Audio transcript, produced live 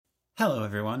Hello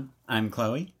everyone, I'm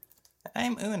Chloe.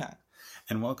 I'm Una.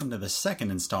 And welcome to the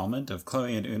second installment of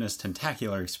Chloe and Una's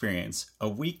Tentacular Experience, a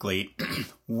weekly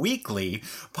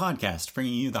podcast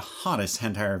bringing you the hottest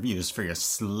hentai reviews for your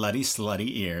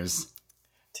slutty ears.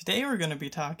 Today we're going to be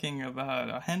talking about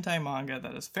a hentai manga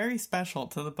that is very special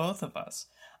to the both of us.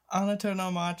 Anato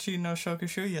no Machi no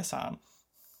Shokushuya-san,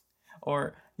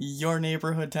 or Your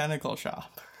Neighborhood Tentacle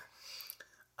Shop.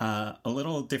 A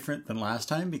little different than last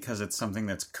time because it's something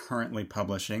that's currently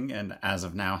publishing and as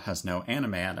of now has no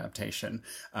anime adaptation,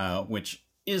 which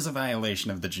is a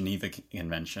violation of the Geneva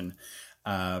Convention.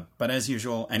 But as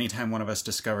usual, anytime one of us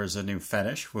discovers a new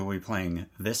fetish, we'll be playing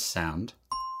this sound.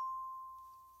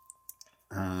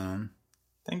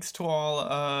 Thanks to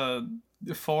all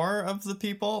 4 of the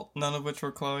people, none of which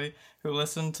were Chloe, who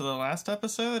listened to the last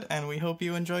episode, and we hope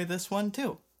you enjoy this one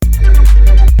too.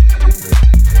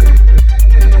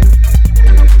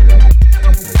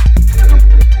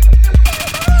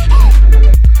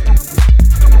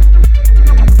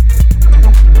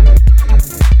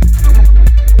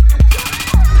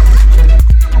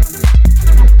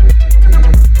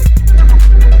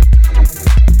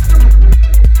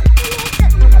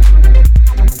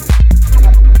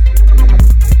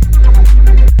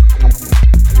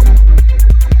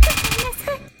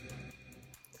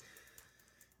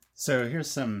 So here's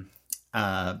some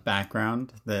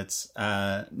background that's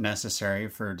necessary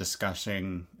for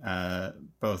discussing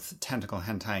both tentacle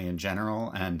hentai in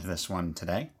general and this one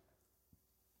today.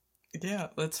 Yeah,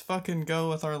 let's fucking go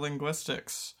with our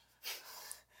linguistics.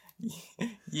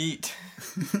 Yeet.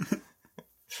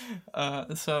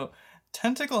 So,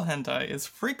 tentacle hentai is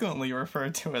frequently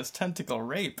referred to as tentacle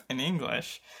rape in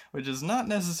English, which is not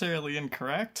necessarily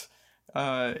incorrect.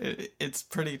 It's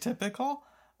pretty typical.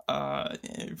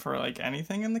 For like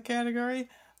anything in the category,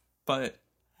 but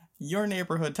Your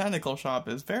Neighborhood Tentacle Shop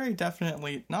is very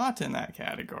definitely not in that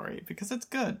category because it's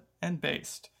good and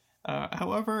based.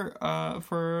 However,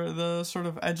 for the sort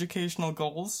of educational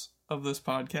goals of this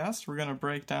podcast, we're going to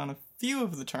break down a few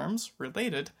of the terms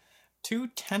related to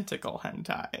tentacle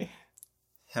hentai.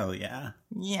 Hell yeah.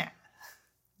 Yeah.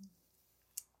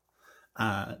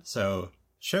 So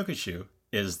shokushu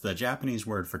is the Japanese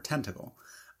word for tentacle.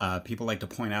 People like to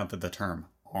point out that the term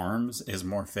arms is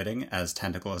more fitting, as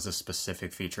tentacle is a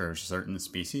specific feature of certain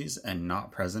species and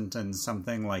not present in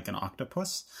something like an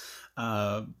octopus.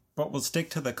 But we'll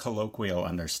stick to the colloquial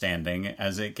understanding,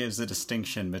 as it gives a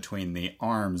distinction between the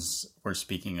arms we're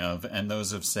speaking of and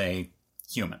those of, say,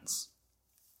 humans.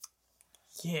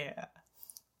 Yeah.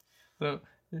 So,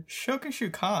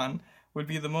 shokushu-kan would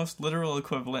be the most literal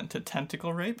equivalent to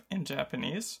tentacle rape in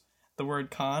Japanese. The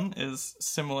word kan is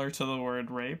similar to the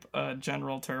word rape, a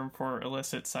general term for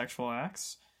illicit sexual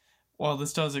acts. While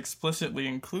this does explicitly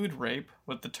include rape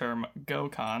with the term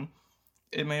go-kan,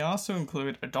 it may also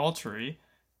include adultery,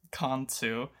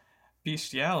 kansu,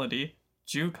 bestiality,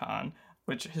 jukan,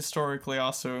 which historically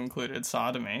also included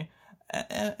sodomy,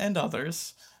 and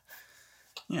others.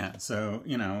 Yeah, so,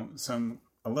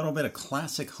 a little bit of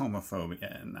classic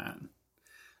homophobia in that.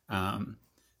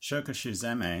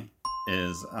 Shokushuzeme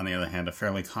is, on the other hand, a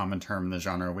fairly common term in the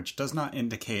genre, which does not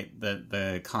indicate that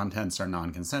the contents are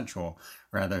non-consensual.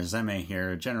 Rather, zeme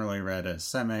here, generally read as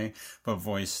seme, but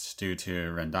voiced due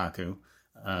to rendaku,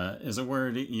 is a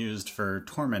word used for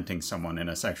tormenting someone in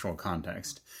a sexual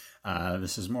context.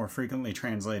 This is more frequently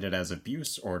translated as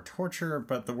abuse or torture,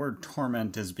 but the word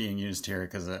torment is being used here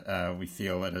because we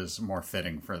feel it is more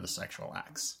fitting for the sexual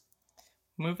acts.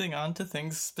 Moving on to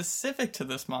things specific to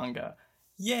this manga.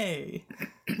 Yay!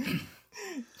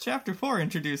 Chapter 4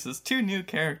 introduces 2 new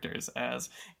characters as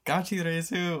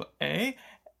Gachirezu A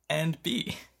and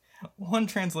B. One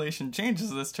translation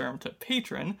changes this term to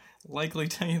patron, likely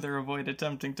to either avoid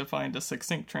attempting to find a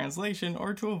succinct translation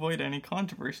or to avoid any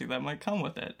controversy that might come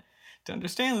with it. To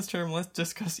understand this term, let's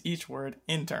discuss each word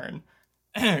in turn.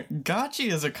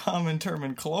 Gachi is a common term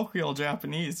in colloquial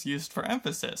Japanese used for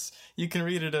emphasis. You can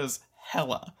read it as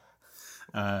hella.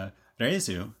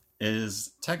 Reizu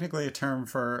is technically a term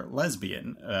for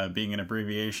lesbian, being an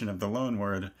abbreviation of the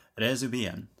loanword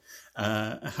rezubian.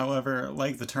 However,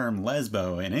 like the term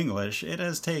lesbo in English, it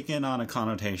has taken on a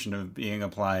connotation of being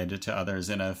applied to others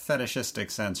in a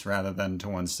fetishistic sense rather than to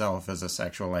oneself as a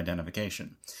sexual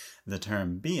identification. The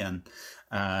term bian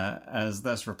has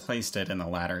thus replaced it in the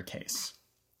latter case.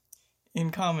 In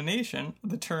combination,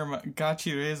 the term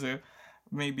gachirezu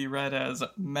may be read as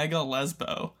mega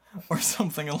lesbo, or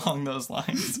something along those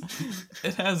lines.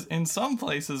 It has, in some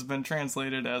places, been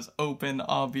translated as open,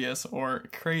 obvious, or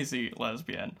crazy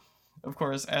lesbian. Of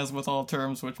course, as with all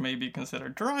terms which may be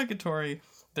considered derogatory,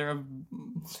 there have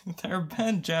There have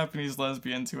been Japanese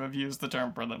lesbians who have used the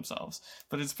term for themselves,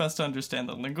 but it's best to understand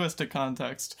the linguistic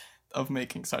context of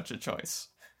making such a choice.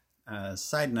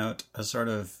 Side note, a sort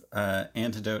of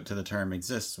antidote to the term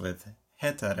exists with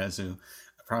hetarezu,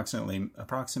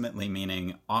 approximately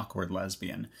meaning awkward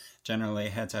lesbian.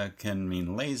 Generally, heta can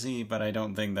mean lazy, but I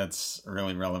don't think that's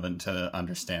really relevant to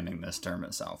understanding this term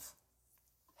itself.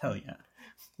 Hell yeah.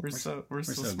 We're so so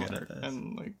smart good at this.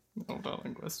 and like about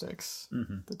linguistics,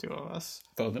 the two of us.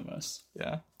 Both of us.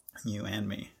 Yeah. You and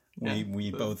me. Yeah,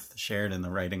 we both shared in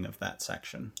the writing of that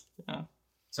section. Yeah.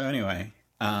 So anyway,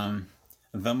 the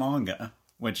manga,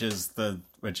 which is the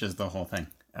whole thing,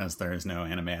 as there is no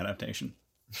anime adaptation.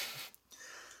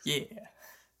 Yeah.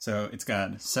 So it's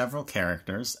got several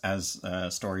characters, as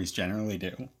stories generally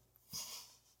do.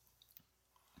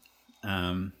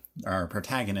 Our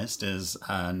protagonist is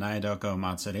Naedoko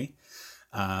Matsuri.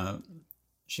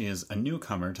 She is a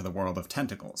newcomer to the world of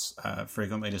tentacles,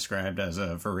 frequently described as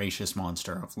a voracious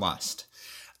monster of lust.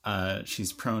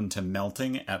 She's prone to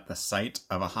melting at the sight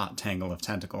of a hot tangle of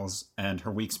tentacles, and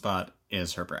her weak spot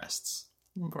is her breasts.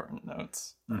 Important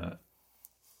notes.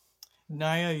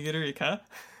 Naya Yurika.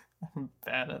 I'm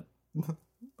bad at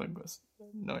linguist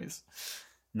noise.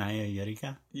 Naya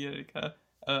Yurika? Yurika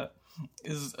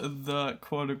is the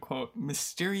quote-unquote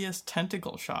mysterious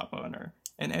tentacle shop owner,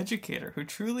 an educator who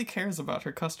truly cares about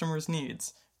her customers'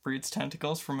 needs, breeds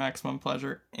tentacles for maximum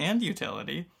pleasure and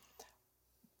utility.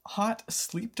 Hot,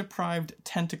 sleep-deprived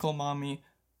tentacle mommy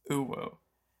Uwu.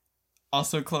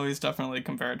 Also, Chloe's definitely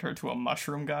compared her to a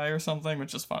mushroom guy or something,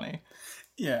 which is funny.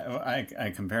 Yeah, well,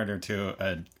 I compared her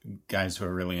to guys who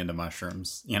are really into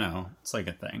mushrooms. You know, it's like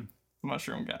a thing.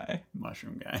 Mushroom guy.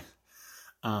 Mushroom guy.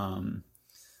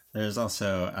 There's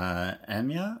also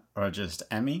Emiya, or just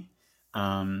Emmy.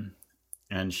 And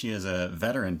she is a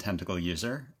veteran tentacle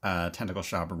user, tentacle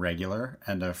shop regular,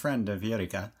 and a friend of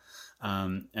Yurika,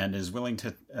 and is willing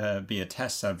to be a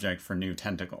test subject for new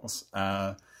tentacles.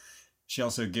 She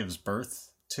also gives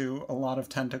birth to a lot of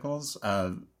tentacles.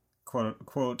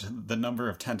 Quote, the number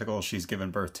of tentacles she's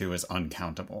given birth to is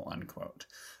uncountable, unquote.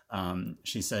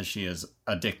 She says she is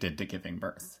addicted to giving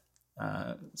birth.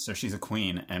 So she's a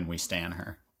queen, and we stan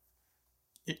her.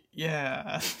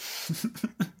 Yeah.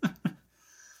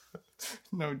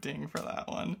 No ding for that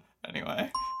one.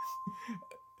 Anyway.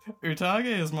 Utage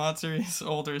is Matsuri's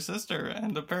older sister,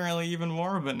 and apparently even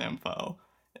more of a nympho.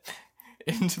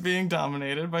 Into being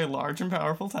dominated by large and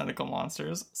powerful tentacle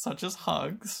monsters, such as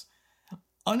Hugs.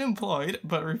 Unemployed,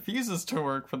 but refuses to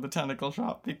work for the tentacle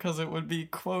shop because it would be,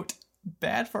 quote,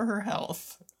 bad for her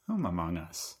health. Whom among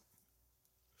us?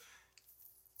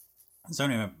 So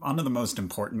anyway, on to the most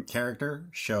important character,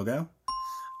 Shogo.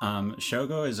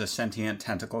 Shogo is a sentient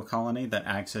tentacle colony that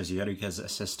acts as Yurika's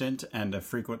assistant and a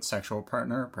frequent sexual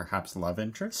partner, perhaps love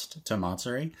interest, to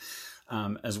Matsuri,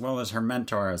 as well as her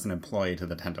mentor as an employee to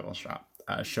the tentacle shop.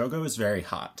 Shogo is very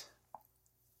hot.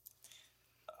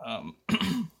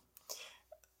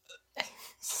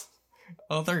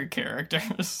 Other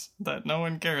characters that no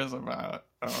one cares about.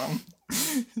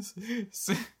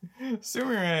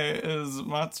 Sumire is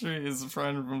Matsuri's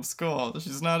friend from school.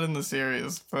 She's not in the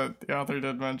series, but the author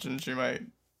did mention she might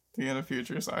be in a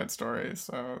future side story,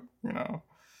 so, you know.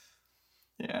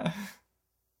 Yeah.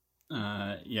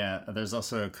 Yeah, there's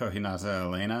also Kohinata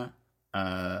Elena.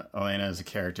 Elena is a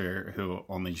character who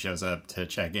only shows up to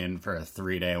check in for a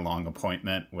 3-day long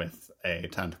appointment with a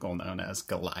tentacle known as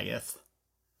Goliath.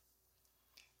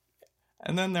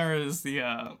 And then there is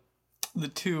the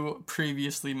two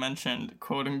previously mentioned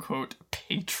quote-unquote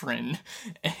patron,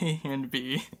 A and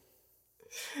B.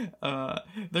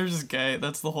 They're just gay,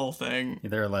 that's the whole thing.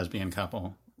 They're a lesbian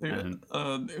couple.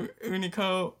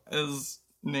 Uniko is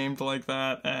named like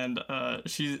that, and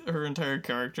her entire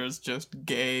character is just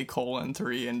gay,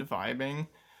 3 and vibing.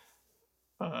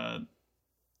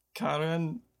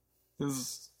 Karen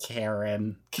is...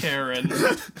 Karen.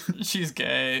 She's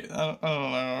gay. I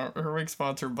don't know. Her weak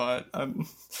spot's her butt.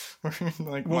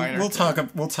 Like we'll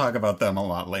talk about them a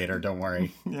lot later. Don't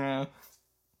worry. Yeah.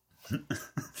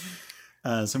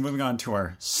 So moving on to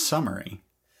our summary.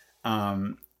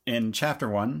 In chapter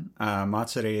 1,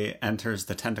 Matsuri enters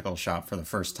the tentacle shop for the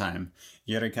first time.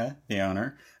 Yurika, the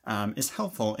owner, is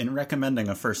helpful in recommending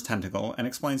a first tentacle and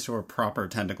explains to her proper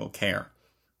tentacle care.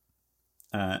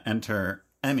 Enter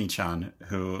Emi-chan,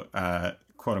 who,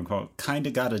 quote-unquote, kinda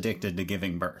got addicted to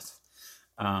giving birth.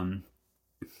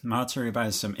 Matsuri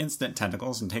buys some instant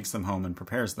tentacles and takes them home and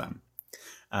prepares them.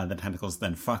 The tentacles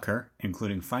then fuck her,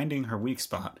 including finding her weak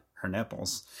spot, her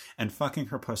nipples, and fucking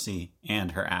her pussy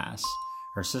and her ass.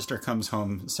 Her sister comes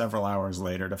home several hours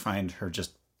later to find her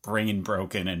just brain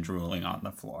broken and drooling on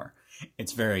the floor.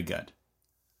 It's very good.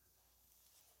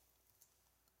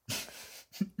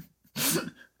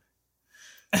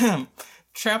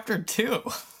 Chapter 2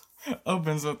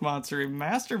 opens with Matsuri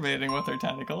masturbating with her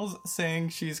tentacles, saying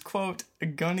she's, quote,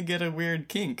 gonna get a weird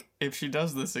kink if she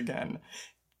does this again.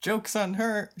 Joke's on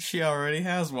her, she already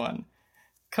has one.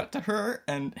 Cut to her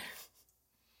and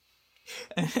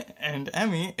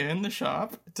Emmy in the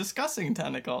shop discussing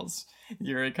tentacles.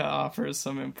 Eureka offers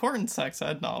some important sex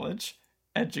ed knowledge.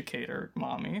 Educator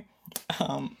mommy.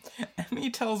 Emmy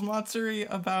tells Matsuri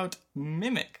about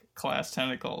mimic class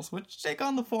tentacles, which take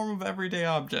on the form of everyday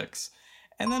objects,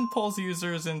 and then pulls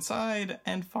users inside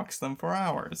and fucks them for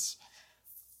hours.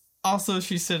 Also,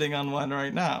 she's sitting on one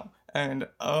right now, and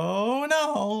oh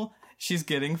no, she's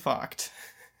getting fucked.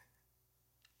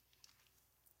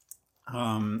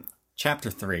 Chapter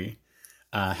 3.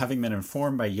 Having been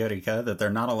informed by Eureka that they're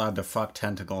not allowed to fuck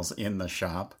tentacles in the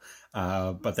shop,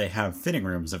 but they have fitting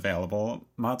rooms available,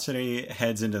 Matsuri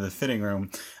heads into the fitting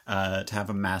room to have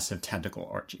a massive tentacle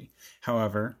orgy.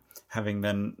 However, having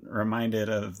been reminded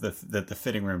of that the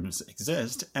fitting rooms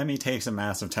exist, Emmy takes a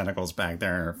mass of tentacles back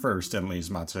there first and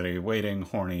leaves Matsuri waiting,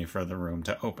 horny, for the room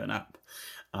to open up.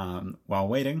 While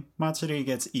waiting, Matsuri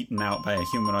gets eaten out by a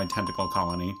humanoid tentacle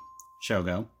colony,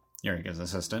 Shogo, Eureka's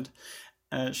assistant.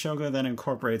 Shogo then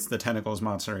incorporates the tentacles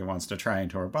Matsuri wants to try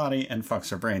into her body and fucks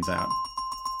her brains out.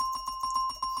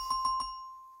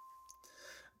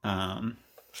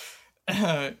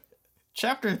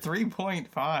 Chapter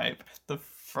 3.5, the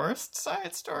first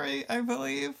side story, I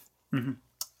believe,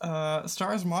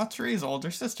 stars Matsuri's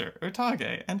older sister,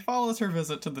 Utage, and follows her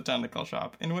visit to the tentacle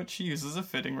shop, in which she uses a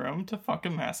fitting room to fuck a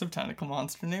massive tentacle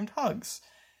monster named Hugs.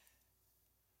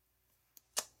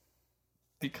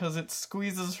 Because it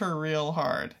squeezes her real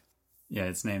hard. Yeah,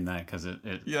 it's named that because it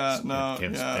gives it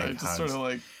big just hugs. sort of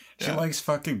like... Yeah. She likes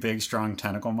fucking big, strong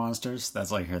tentacle monsters.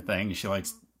 That's like her thing. She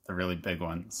likes the really big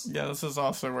ones. Yeah, this is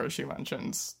also where she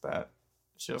mentions that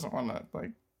she doesn't want to,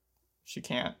 like, she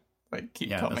can't, like, keep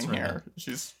coming here.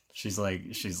 She's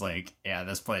like, yeah,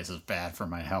 this place is bad for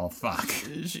my health. Fuck.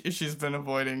 She's been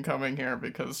avoiding coming here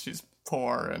because she's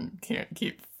poor and can't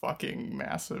keep fucking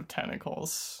massive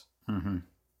tentacles. Mm-hmm.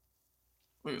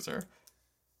 Loser.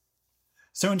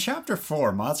 So in Chapter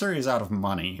 4, Matsuri is out of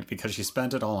money because she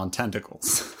spent it all on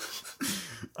tentacles.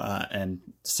 And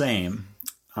same.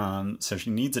 So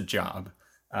she needs a job.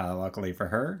 Luckily for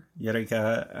her,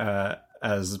 Eureka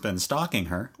has been stalking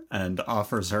her and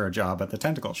offers her a job at the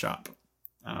tentacle shop.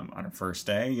 On her first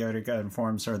day, Eureka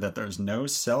informs her that there's no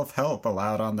self-help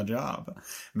allowed on the job,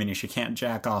 meaning she can't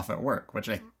jack off at work, which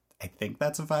I think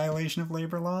that's a violation of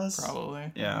labor laws.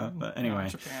 Probably. Yeah, but anyway.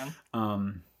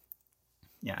 Japan.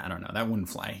 Yeah, I don't know. That wouldn't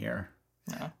fly here.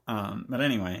 Yeah. But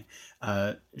anyway,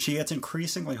 she gets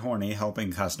increasingly horny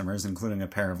helping customers, including a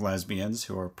pair of lesbians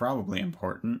who are probably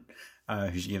important,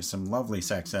 who she gives some lovely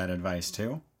sex ed advice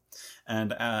to.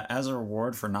 And as a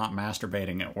reward for not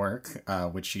masturbating at work,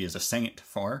 which she is a saint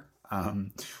for,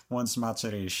 once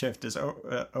Matsuri's shift is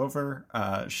over,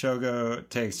 Shogo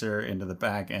takes her into the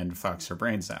back and fucks her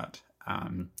brains out.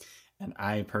 And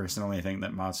I personally think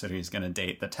that Matsuri is going to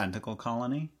date the tentacle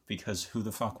colony, because who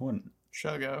the fuck wouldn't?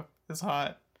 Shogo is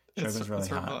hot. Shogo's really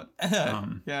hot.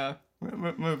 Yeah,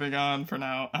 moving on for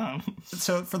now.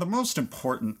 So for the most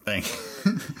important thing...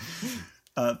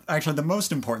 actually, the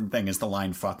most important thing is the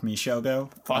line "Fuck me, Shogo."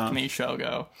 Fuck me,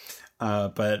 Shogo.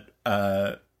 But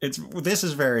this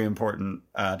is very important,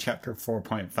 chapter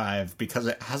 4.5, because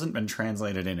it hasn't been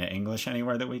translated into English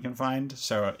anywhere that we can find.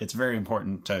 So it's very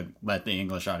important to let the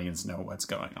English audience know what's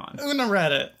going on. Una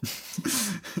read it.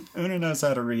 Una knows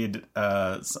how to read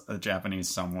Japanese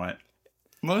somewhat.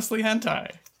 Mostly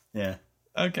hentai. Yeah.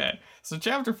 Okay, so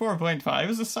chapter 4.5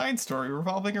 is a side story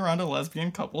revolving around a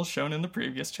lesbian couple shown in the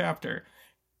previous chapter.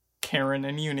 Karen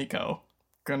and Unico.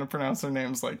 Gonna pronounce their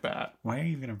names like that. Why are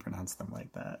you gonna pronounce them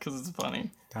like that? Because it's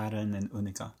funny. Karen and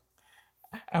Unico.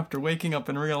 After waking up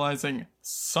and realizing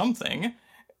something,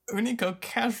 Unico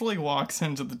casually walks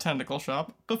into the tentacle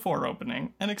shop before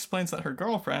opening and explains that her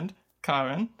girlfriend,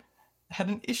 Karen, had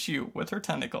an issue with her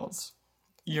tentacles.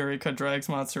 Eureka drags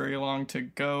Matsuri along to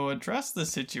go address the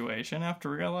situation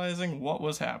after realizing what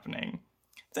was happening.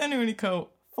 Then Unico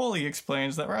fully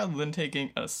explains that rather than taking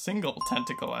a single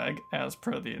tentacle egg, as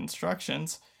per the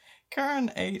instructions, Karen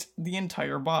ate the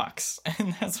entire box,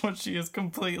 and that's what she is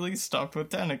completely stuffed with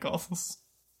tentacles.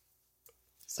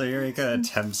 So Eureka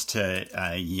attempts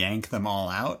to yank them all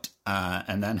out,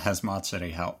 and then has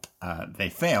Matsuri help. They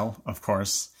fail, of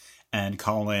course, and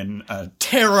call in a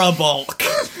Terrabulk!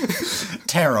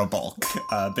 Terrabulk,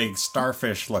 a big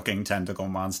starfish-looking tentacle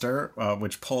monster,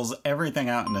 which pulls everything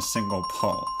out in a single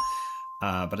pull.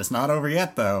 But it's not over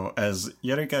yet, though, as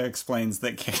Eureka explains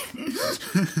that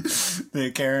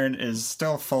Karen is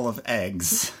still full of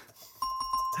eggs.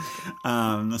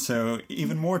 So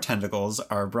even more tentacles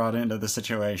are brought into the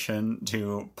situation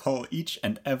to pull each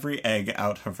and every egg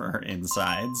out of her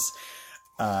insides.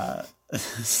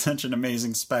 Such an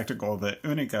amazing spectacle that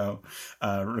Uniko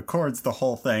records the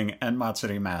whole thing, and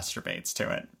Matsuri masturbates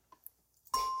to it.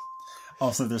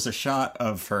 Also, there's a shot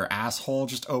of her asshole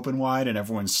just open wide and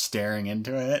everyone's staring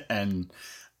into it, and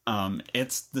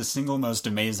it's the single most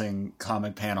amazing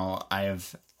comic panel I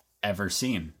have ever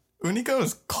seen. Uniko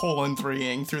is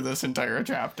colon-3ing through this entire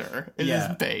chapter. It is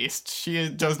based. She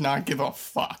does not give a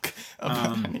fuck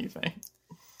about anything.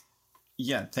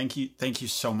 Yeah, thank you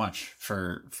so much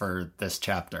for this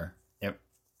chapter. It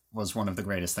was one of the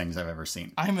greatest things I've ever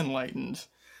seen. I'm enlightened.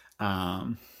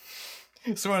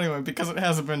 So anyway, because it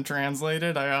hasn't been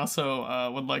translated, I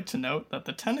also would like to note that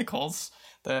the tentacles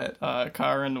that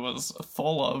Karin was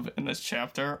full of in this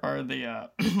chapter are the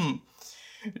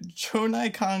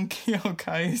Chonaikan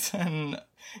Kyokaisen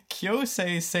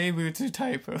Kyosei Seibutsu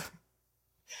type,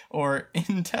 or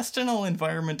intestinal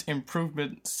environment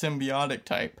improvement symbiotic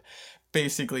type,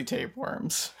 basically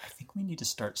tapeworms. I think we need to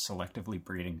start selectively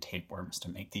breeding tapeworms to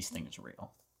make these things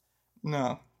real.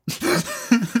 No.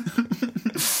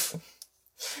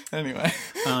 Anyway.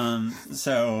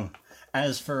 So,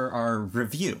 as for our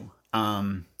review,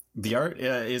 the art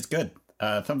is good.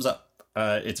 Thumbs up.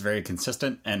 It's very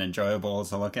consistent and enjoyable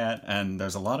to look at, and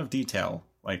there's a lot of detail,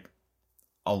 like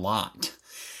a lot.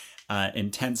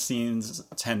 Intense scenes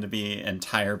tend to be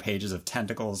entire pages of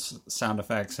tentacles, sound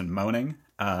effects, and moaning.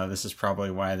 This is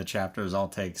probably why the chapters all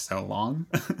take so long.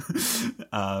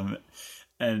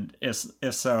 And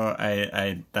if so,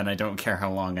 I don't care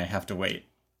how long I have to wait.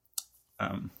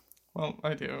 Well,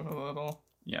 I do a little.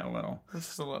 Yeah, a little.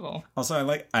 Just a little. Also,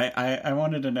 I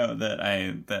wanted to note that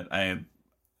I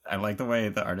like the way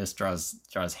the artist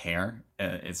draws hair.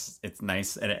 It's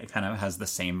nice, and it kind of has the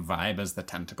same vibe as the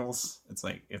tentacles.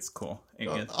 It's cool.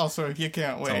 Also, if you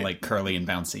can't wait, it's all like curly and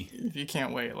bouncy. If you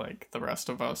can't wait, like the rest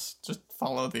of us, just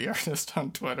follow the artist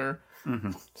on Twitter.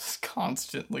 Mm-hmm. Just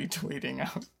constantly tweeting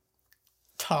out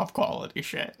top quality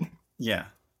shit. Yeah.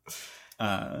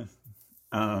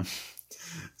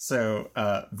 So,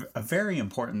 a very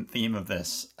important theme of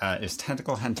this is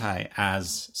tentacle hentai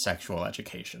as sexual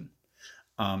education.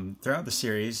 Throughout the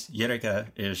series,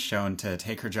 Yurika is shown to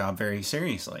take her job very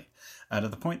seriously, to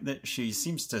the point that she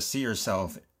seems to see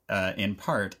herself in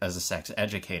part as a sex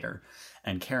educator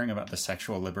and caring about the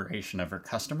sexual liberation of her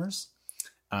customers.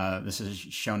 This is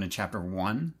shown in chapter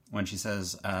 1 when she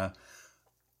says to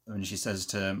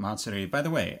Matsuri, "By the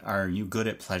way, are you good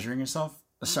at pleasuring yourself?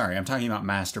 Sorry, I'm talking about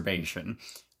masturbation.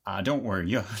 Don't worry,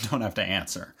 you don't have to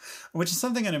answer." Which is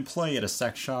something an employee at a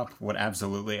sex shop would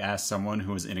absolutely ask someone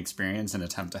who is inexperienced and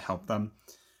attempt to help them.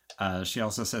 She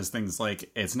also says things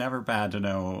like, it's never a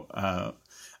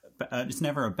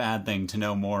bad thing to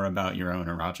know more about your own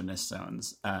erogenous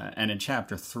zones. And in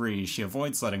chapter 3, she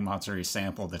avoids letting Matsuri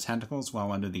sample the tentacles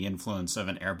while under the influence of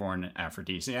an airborne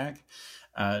aphrodisiac,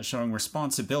 showing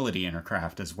responsibility in her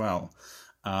craft as well.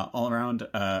 All around,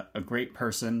 a great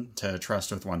person to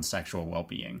trust with one's sexual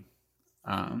well-being.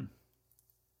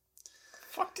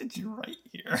 Fuck did you write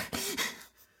here?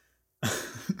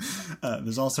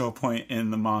 There's also a point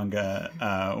in the manga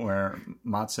where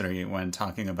Matsuri, when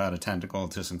talking about a tentacle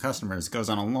to some customers, goes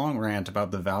on a long rant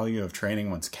about the value of training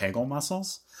one's Kegel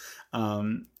muscles.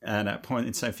 And at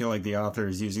points, I feel like the author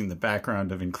is using the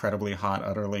background of incredibly hot,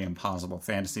 utterly impossible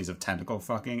fantasies of tentacle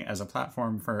fucking as a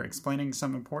platform for explaining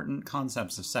some important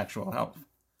concepts of sexual health.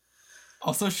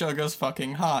 Also, Shogo's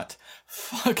fucking hot.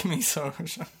 Fuck me so,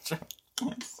 Shogo.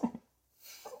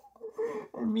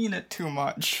 I mean it too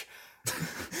much.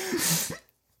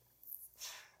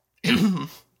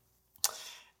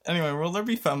 Anyway, will there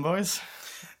be femboys?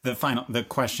 The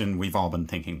question we've all been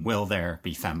thinking, will there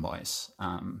be femboys?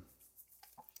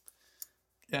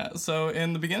 Yeah, so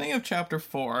in the beginning of chapter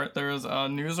 4, there is a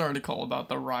news article about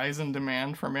the rise in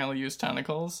demand for male-use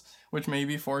tentacles, which may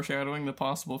be foreshadowing the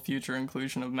possible future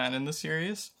inclusion of men in the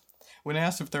series. When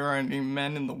asked if there are any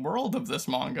men in the world of this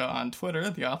manga on Twitter,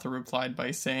 the author replied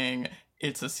by saying,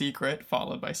 "It's a secret,"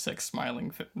 followed by 6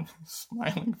 smiling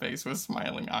face with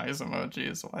smiling eyes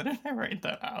emojis. Why did I write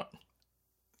that out?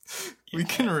 Yeah. We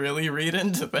can really read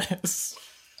into this.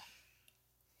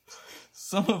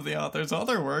 Some of the author's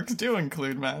other works do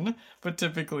include men, but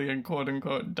typically in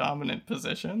quote-unquote dominant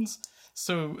positions.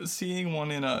 So seeing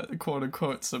one in a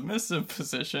quote-unquote submissive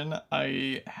position,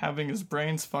 i.e. having his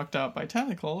brains fucked out by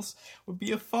tentacles, would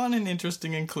be a fun and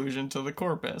interesting inclusion to the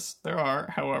corpus. There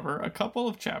are, however, a couple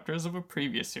of chapters of a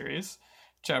previous series,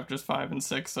 chapters 5 and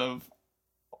 6 of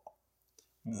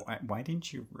Why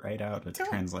didn't you write out a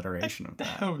transliteration of I that?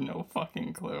 have no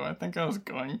fucking clue. I think I was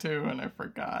going to, and I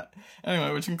forgot.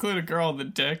 Anyway, which include a girl with a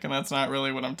dick, and that's not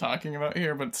really what I'm talking about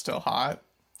here, but it's still hot.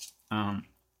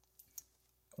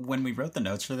 When we wrote the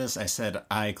notes for this, I said,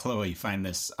 I, Chloe, find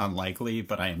this unlikely,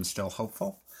 but I am still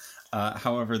hopeful.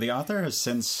 However, the author has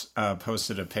since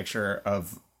posted a picture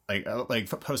of,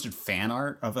 posted fan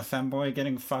art of a femboy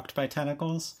getting fucked by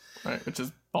tentacles. Right, which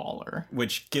is baller.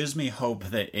 Which gives me hope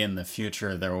that in the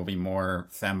future there will be more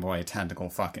femboy tentacle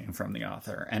fucking from the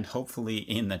author, and hopefully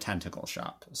in the tentacle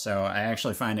shop. So I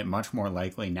actually find it much more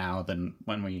likely now than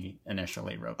when we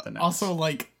initially wrote the notes. Also,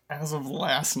 as of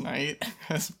last night,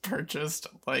 has purchased,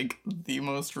 the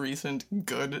most recent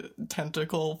good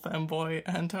tentacle femboy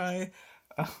hentai.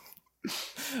 I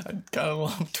gotta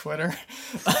love Twitter.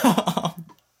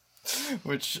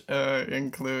 Which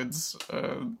includes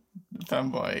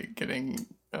femboy getting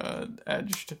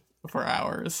edged for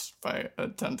hours by a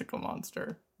tentacle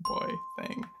monster boy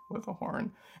thing with a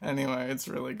horn. Anyway, it's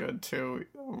really good too,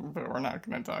 but we're not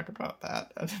going to talk about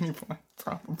that at any point,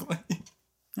 probably.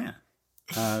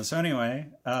 Yeah. So anyway,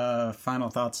 final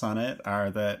thoughts on it are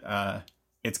that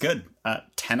it's good.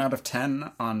 10 out of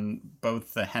 10 on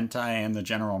both the hentai and the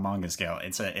general manga scale.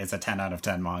 It's a 10 out of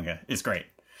 10 manga. It's great.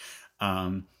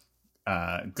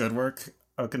 Good work,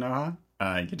 Okinoha.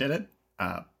 You did it.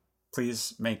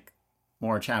 Please make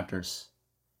more chapters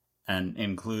and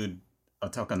include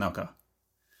Otokonoko.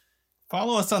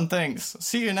 Follow us on things.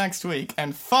 See you next week,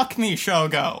 and fuck me,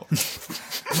 Shogo!